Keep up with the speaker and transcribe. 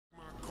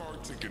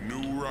take a new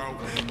route,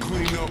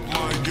 clean up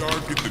my yard,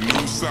 get the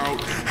noose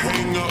out,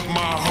 hang up my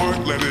heart,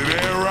 let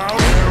it air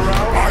out.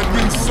 I've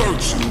been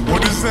searching,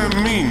 what does that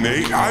mean,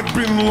 eh? I've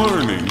been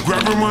learning,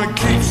 grabbing my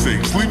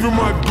keepsakes, leaving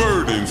my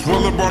burdens.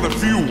 Well, I brought a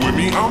few with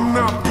me, I'm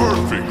not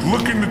perfect.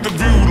 Looking at the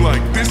view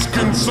like this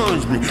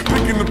concerns me,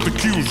 picking up the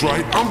cues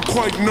right, I'm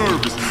quite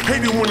nervous.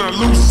 Hating when I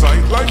lose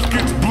sight, life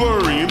gets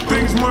blurry and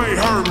things might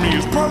hurt me.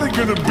 It's probably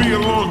gonna be a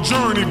long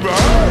journey, but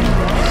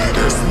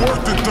hey, it's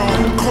worth it though.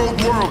 Cold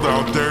world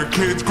out there,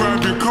 kids,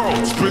 grab your coat.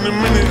 It's been a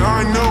minute,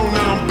 I know,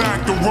 now I'm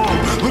back to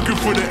Rome, looking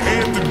for the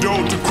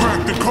antidote to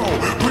crack the code.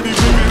 Pretty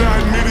vivid, I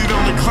admit it,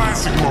 I'm in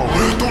classic mode.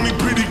 Don't need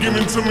pity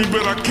given to me,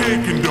 but I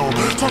can't condone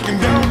talking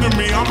down to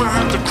me. I'ma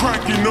have to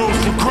crack your nose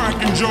for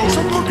cracking jokes.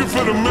 I'm looking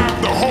for the map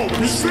to hope,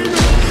 you see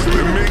me?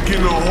 Been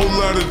making a whole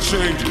lot of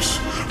changes.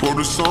 Wrote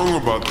a song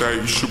about that,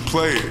 you should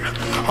play it.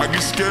 I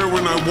get scared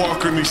when I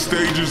walk on these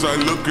stages. I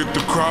look at the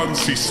crowd and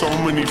see so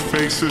many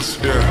faces.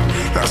 Yeah,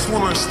 that's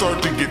when I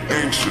start to get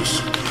anxious.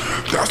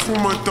 That's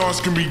when my thoughts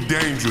can be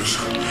dangerous.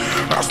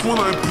 That's when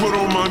I put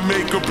on my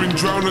makeup and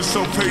drown in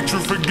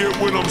self-hatred. Forget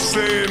what I'm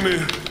saying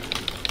and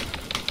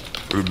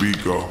where the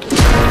beat go.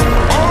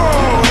 Oh!